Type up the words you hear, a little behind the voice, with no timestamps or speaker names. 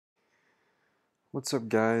What's up,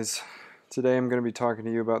 guys? Today I'm going to be talking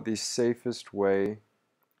to you about the safest way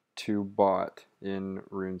to bot in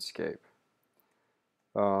RuneScape.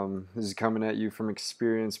 This is coming at you from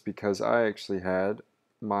experience because I actually had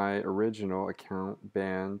my original account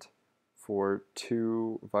banned for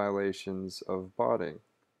 2 violations of botting,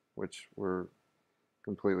 which were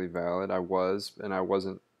completely valid. I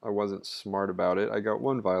wasn't smart about it. I got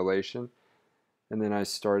 1 violation, and then I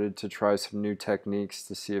started to try some new techniques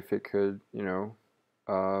to see if it could,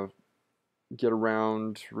 uh, get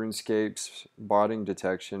around RuneScape's botting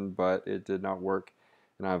detection, but it did not work,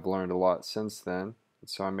 and I've learned a lot since then.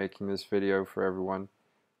 So I'm making this video for everyone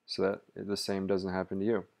so that the same doesn't happen to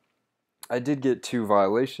you. I did get 2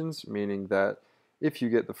 violations, meaning that if you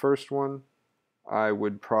get the first one, I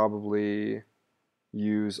would probably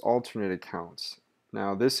use alternate accounts.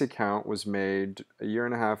 Now, this account was made a year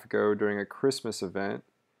and a half ago during a Christmas event.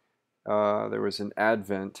 There was an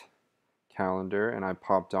Advent calendar, and I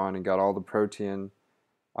popped on and got all the Protean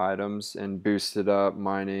items and boosted up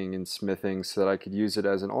mining and smithing so that I could use it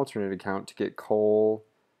as an alternate account to get coal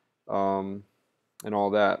and all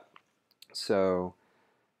that. So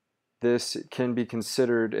this can be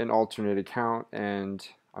considered an alternate account, and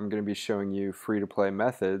I'm going to be showing you free-to-play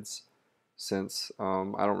methods since I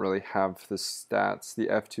don't really have the stats, the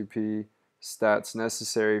F2P stats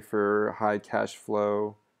necessary for high cash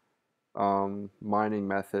flow mining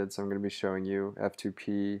methods. I'm going to be showing you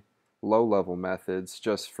F2P low-level methods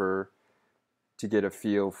just to get a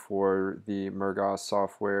feel for the Murgass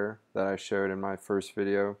software that I showed in my first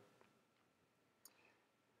video,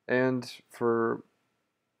 and for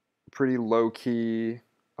pretty low-key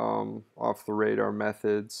off-the-radar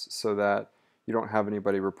methods so that you don't have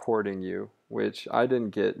anybody reporting you, which I didn't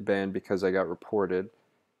get banned because I got reported.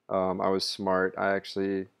 I was smart. I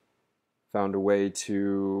actually found a way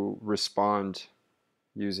to respond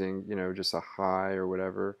using, just a hi or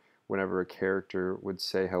whatever whenever a character would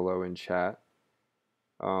say hello in chat.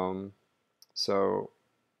 So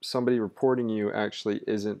somebody reporting you actually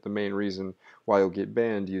isn't the main reason why you'll get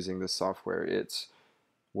banned using this software. It's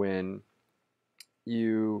when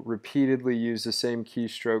you repeatedly use the same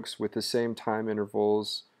keystrokes with the same time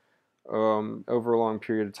intervals over a long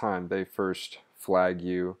period of time. They first flag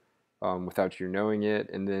you without you knowing it,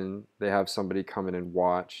 and then they have somebody come in and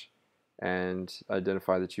watch and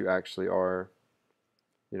identify that you actually are,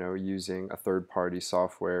 using a third-party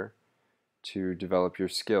software to develop your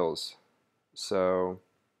skills. So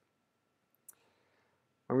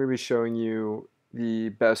I'm going to be showing you the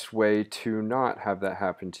best way to not have that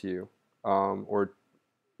happen to you, or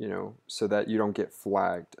so that you don't get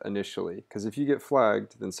flagged initially. Because if you get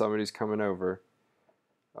flagged, then somebody's coming over,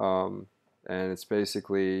 um, and it's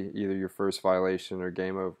basically either your first violation or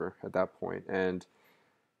game over at that point. And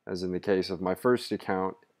as in the case of my first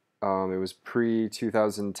account, it was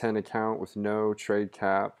pre-2010 account with no trade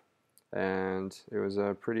cap, and it was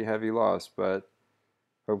a pretty heavy loss, but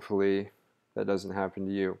hopefully that doesn't happen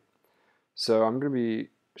to you. So I'm going to be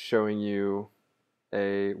showing you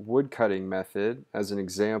a wood cutting method as an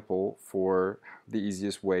example for the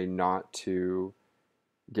easiest way not to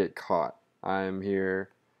get caught. I'm here,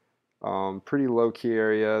 pretty low key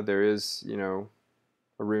area. There is,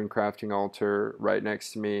 a rune crafting altar right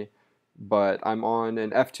next to me, but I'm on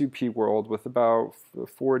an F2P world with about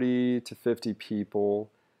 40 to 50 people.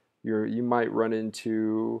 You might run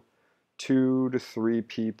into 2 to 3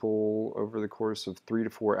 people over the course of 3 to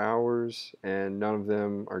 4 hours, and none of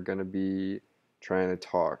them are going to be trying to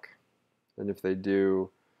talk. And if they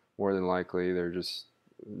do, more than likely they're just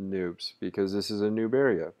noobs, because this is a noob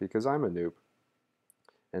area, because I'm a noob.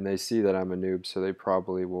 And they see that I'm a noob, so they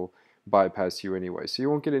probably will bypass you anyway. So you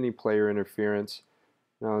won't get any player interference.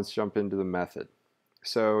 Now let's jump into the method.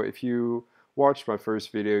 So if you watched my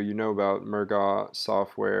first video, you know about Murgass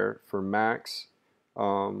software for Macs.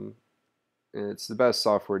 It's the best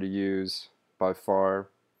software to use by far.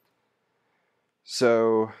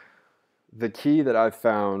 So the key that I've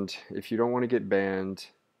found, if you don't want to get banned,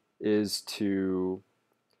 is to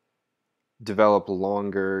develop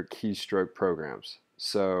longer keystroke programs.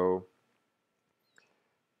 So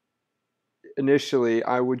initially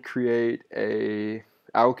I would create a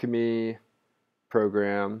alchemy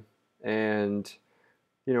program, and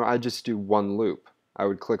I'd just do one loop. I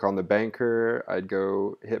would click on the banker, I'd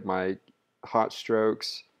go hit my hot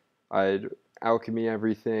strokes, I'd alchemy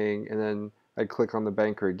everything, and then I'd click on the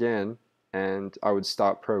banker again, and I would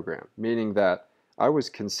stop program, meaning that I was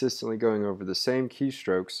consistently going over the same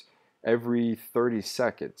keystrokes every 30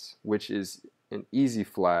 seconds, which is an easy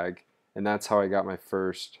flag, and that's how I got my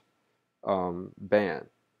first ban,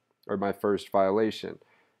 or my first violation.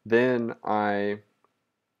 Then I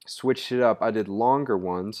switched it up. I did longer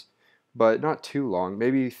ones, but not too long,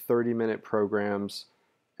 maybe 30-minute programs,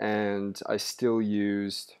 and I still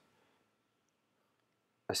used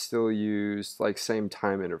like same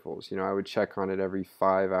time intervals. I would check on it every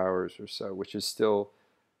 5 hours or so, which is still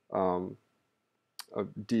um, a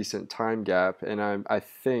decent time gap. And I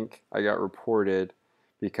think I got reported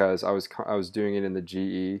because I was doing it in the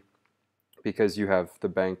GE, because you have the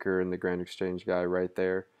banker and the Grand Exchange guy right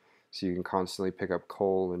there, so you can constantly pick up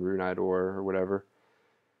coal and runite ore or whatever.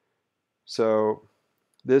 So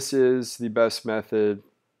this is the best method,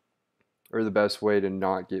 or the best way to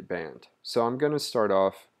not get banned. So I'm going to start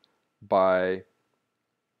off by,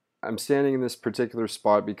 I'm standing in this particular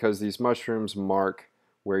spot because these mushrooms mark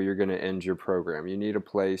where you're going to end your program. You need a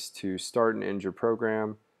place to start and end your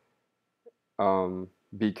program,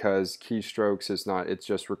 because keystrokes is not, it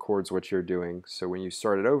just records what you're doing. So when you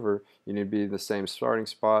start it over, you need to be in the same starting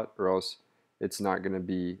spot, or else it's not going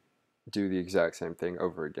to do the exact same thing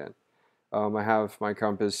over again. I have my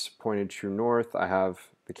compass pointed true north. I have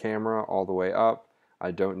the camera all the way up.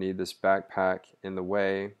 I don't need this backpack in the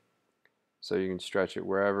way, so you can stretch it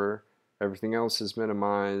wherever. Everything else is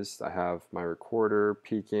minimized. I have my recorder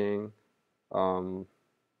peaking. Um,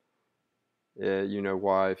 you know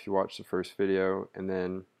why if you watch the first video. And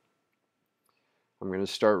then I'm going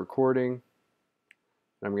to start recording, and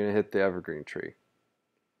I'm going to hit the evergreen tree.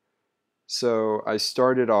 So I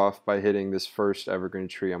started off by hitting this first evergreen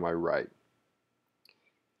tree on my right.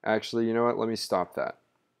 Actually, you know what? Let me stop that,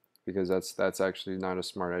 because that's actually not a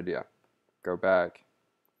smart idea. Go back.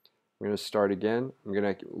 I'm going to start again. I'm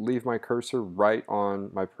going to leave my cursor right on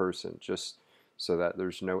my person, just so that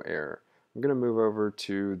there's no error. I'm going to move over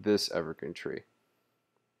to this evergreen tree.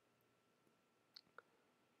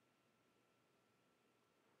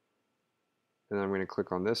 And then I'm going to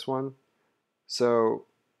click on this one. So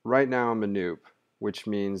right now I'm a noob, which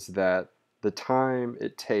means that the time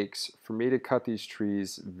it takes for me to cut these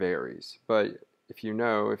trees varies. But if you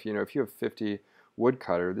have 50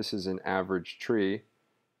 woodcutter, this is an average tree,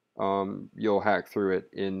 you'll hack through it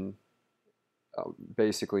in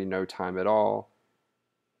basically no time at all,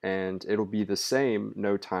 and it'll be the same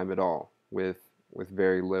no time at all with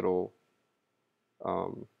very little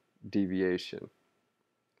um, deviation.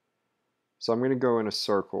 So I'm going to go in a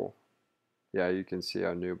circle. Yeah, you can see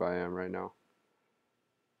how noob I am right now.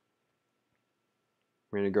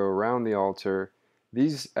 I'm going to go around the altar.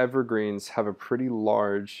 These evergreens have a pretty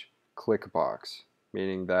large click box,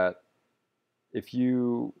 meaning that if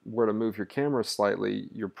you were to move your camera slightly,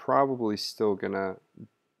 you're probably still going to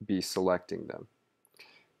be selecting them.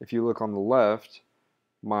 If you look on the left,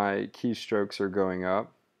 my keystrokes are going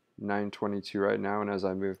up, 922 right now, and as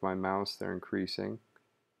I move my mouse, they're increasing.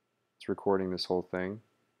 It's recording this whole thing.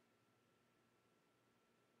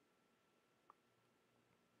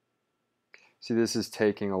 See, this is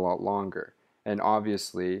taking a lot longer. And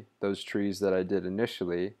obviously, those trees that I did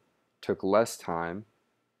initially took less time.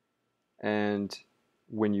 And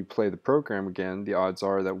when you play the program again, the odds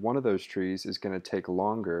are that one of those trees is going to take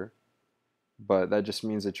longer, but that just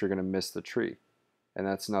means that you're going to miss the tree. And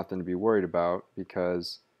that's nothing to be worried about,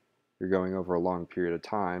 because you're going over a long period of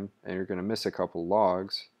time and you're going to miss a couple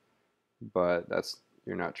logs, but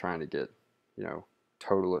you're not trying to get,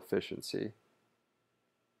 total efficiency.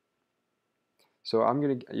 So I'm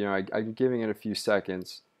going to, I'm giving it a few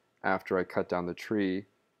seconds after I cut down the tree,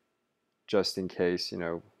 just in case,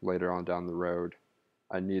 later on down the road,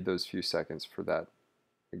 I need those few seconds for that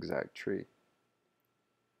exact tree.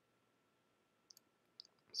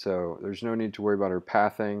 So there's no need to worry about her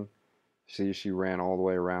pathing. See, she ran all the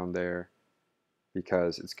way around there,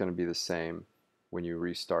 because it's going to be the same when you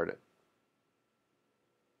restart it.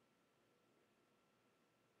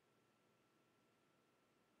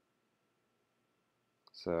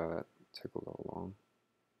 So that took a little long.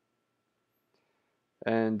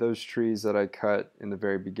 And those trees that I cut in the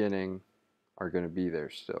very beginning are going to be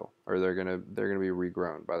there still, or they're going to be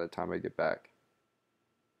regrown by the time I get back.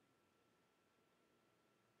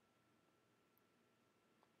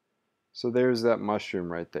 So there's that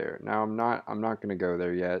mushroom right there. Now I'm not going to go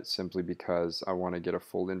there yet, simply because I want to get a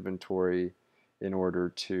full inventory in order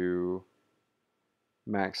to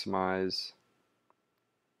maximize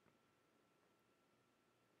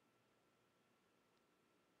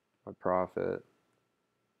my profit.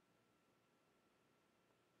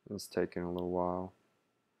 It's taking a little while.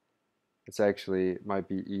 It's actually might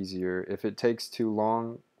be easier. If it takes too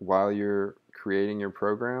long while you're creating your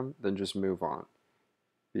program, then just move on,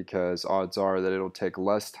 because odds are that it'll take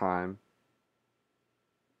less time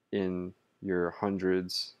in your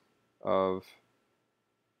hundreds of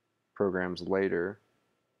programs later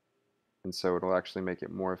and so it'll actually make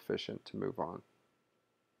it more efficient to move on.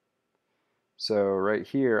 So right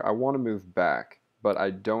here, I want to move back, but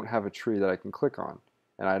I don't have a tree that I can click on,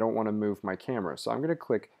 and I don't want to move my camera. So I'm going to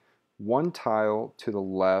click one tile to the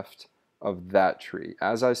left of that tree,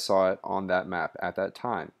 as I saw it on that map at that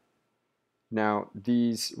time. Now,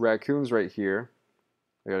 these raccoons right here,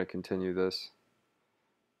 I got to continue this.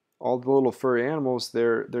 All the little furry animals,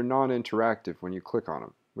 they're non-interactive when you click on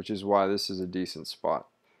them, which is why this is a decent spot.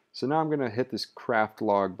 So now I'm going to hit this craft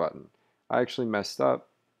log button. I actually messed up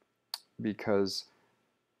because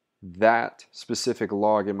that specific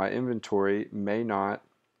log in my inventory may not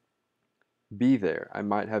be there. I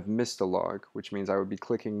might have missed a log, which means I would be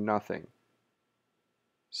clicking nothing.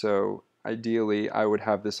 So ideally, I would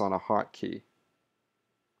have this on a hotkey.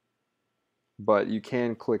 But you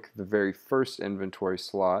can click the very first inventory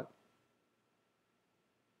slot,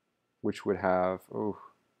 which would have, oh,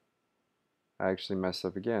 I actually messed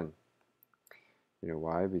up again. You know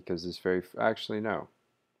why? Because this actually no.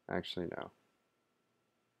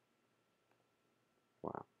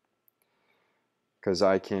 Wow. Because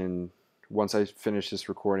I can, once I finish this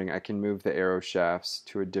recording, I can move the arrow shafts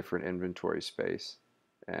to a different inventory space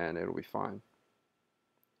and it'll be fine.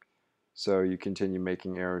 So you continue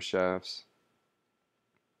making arrow shafts.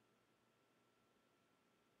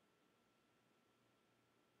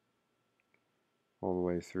 All the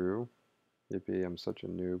way through. Yippee, I'm such a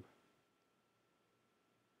noob.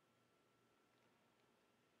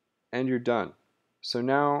 And you're done. So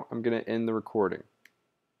now I'm going to end the recording.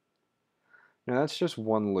 Now that's just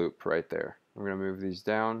one loop right there. I'm going to move these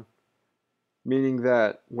down, meaning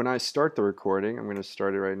that when I start the recording, I'm going to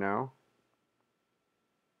start it right now.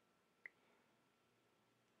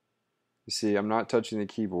 You see, I'm not touching the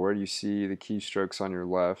keyboard. You see the keystrokes on your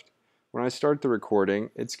left. When I start the recording,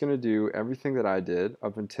 it's going to do everything that I did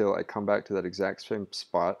up until I come back to that exact same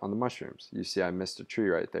spot on the mushrooms. You see I missed a tree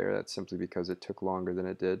right there. That's simply because it took longer than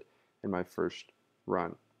it did in my first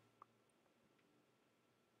run.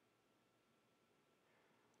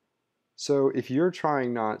 So if you're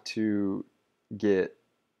trying not to get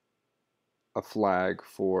a flag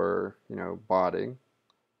for, botting,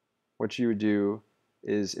 what you would do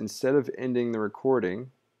is instead of ending the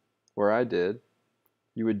recording where I did,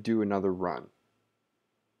 you would do another run.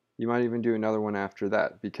 You might even do another one after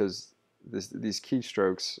that because these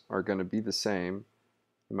keystrokes are going to be the same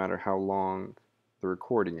no matter how long the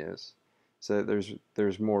recording is. So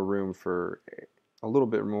there's more room for a little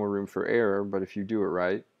bit more room for error, but if you do it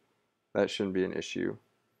right, that shouldn't be an issue.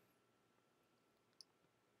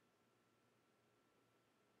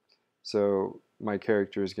 So my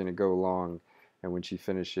character is going to go along, and when she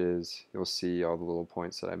finishes, you'll see all the little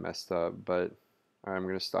points that I messed up, but I'm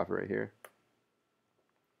going to stop it right here.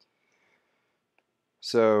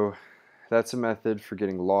 So that's a method for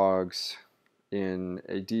getting logs in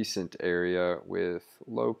a decent area with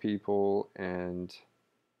low people and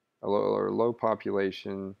a low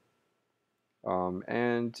population.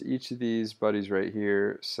 And each of these buddies right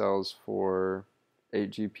here sells for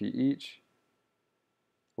 8 GP each.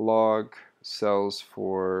 Log sells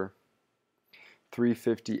for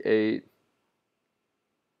 358.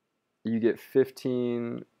 You get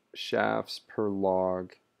 15 shafts per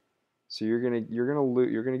log. So you're gonna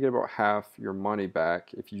get about half your money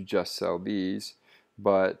back if you just sell these,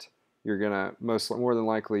 but you're gonna more than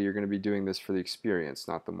likely you're gonna be doing this for the experience,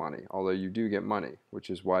 not the money. Although you do get money, which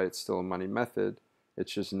is why it's still a money method.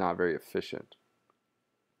 It's just not very efficient.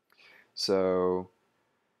 So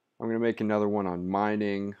I'm gonna make another one on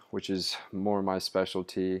mining, which is more my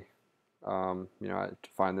specialty. To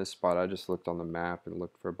find this spot, I just looked on the map and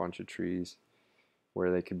looked for a bunch of trees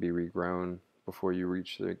where they could be regrown before you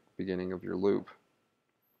reach the beginning of your loop.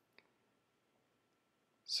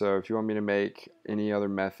 So if you want me to make any other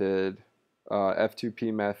method,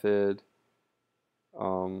 F2P method,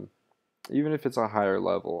 even if it's a higher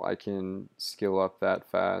level, I can skill up that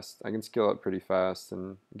fast. I can skill up pretty fast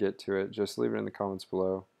and get to it. Just leave it in the comments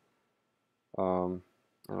below. I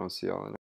don't see all in it.